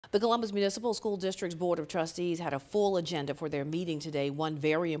The Columbus Municipal School District's Board of Trustees had a full agenda for their meeting today. One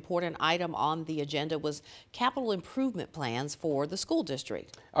very important item on the agenda was capital improvement plans for the school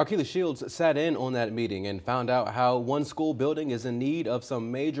district. Our Keely Shields sat in on that meeting and found out how one school building is in need of some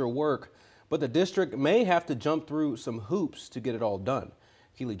major work, but the district may have to jump through some hoops to get it all done.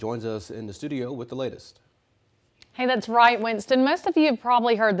 Keely joins us in the studio with the latest. Hey, that's right, Winston. Most of you have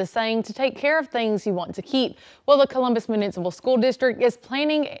probably heard the saying, to take care of things you want to keep. Well, the Columbus Municipal School District is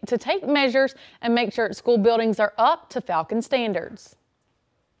planning to take measures and make sure its school buildings are up to Falcon standards.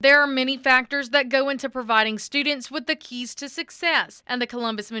 There are many factors that go into providing students with the keys to success, and the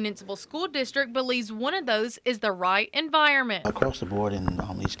Columbus Municipal School District believes one of those is the right environment. Across the board in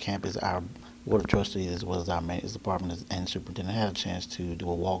each campus, our Board of Trustees as well as our maintenance department and superintendent had a chance to do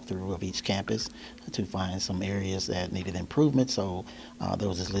a walkthrough of each campus to find some areas that needed improvement. So there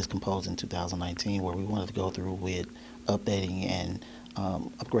was this list composed in 2019 where we wanted to go through with updating and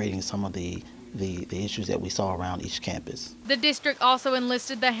upgrading some of the issues that we saw around each campus. The district also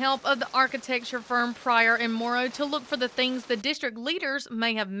enlisted the help of the architecture firm Pryor and Morrow to look for the things the district leaders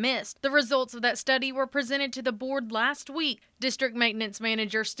may have missed. The results of that study were presented to the board last week. District Maintenance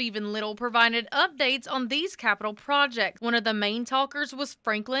Manager Stephen Little provided updates on these capital projects. One of the main talkers was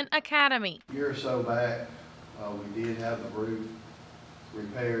Franklin Academy. A year or so back, we did have the roof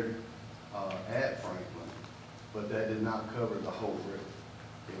repaired at Franklin, but that did not cover the whole roof.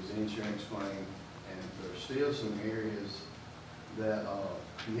 It was insurance claim, and there's still some areas that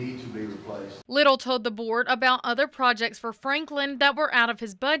need to be replaced. Little told the board about other projects for Franklin that were out of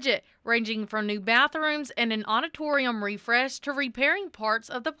his budget, ranging from new bathrooms and an auditorium refresh to repairing parts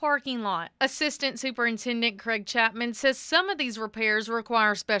of the parking lot. Assistant Superintendent Craig Chapman says some of these repairs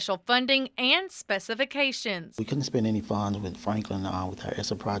require special funding and specifications. We couldn't spend any funds with Franklin with our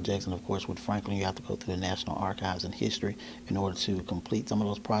ESSA projects, and of course with Franklin you have to go through the National Archives and History in order to complete some of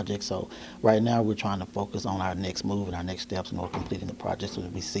those projects. So right now we're trying to focus on our next move and our next steps in order completing the projects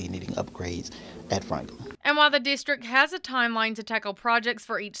that we see needing upgrades at Franklin. And while the district has a timeline to tackle projects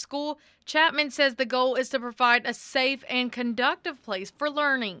for each school, Chapman says the goal is to provide a safe and conductive place for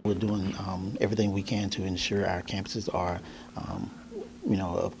learning. We're doing everything we can to ensure our campuses are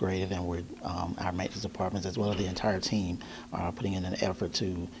upgraded, and we're our maintenance departments as well as the entire team are putting in an effort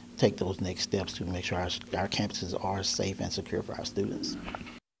to take those next steps to make sure our campuses are safe and secure for our students.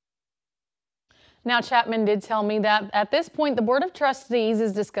 Now, Chapman did tell me that at this point, the Board of Trustees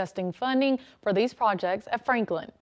is discussing funding for these projects at Franklin.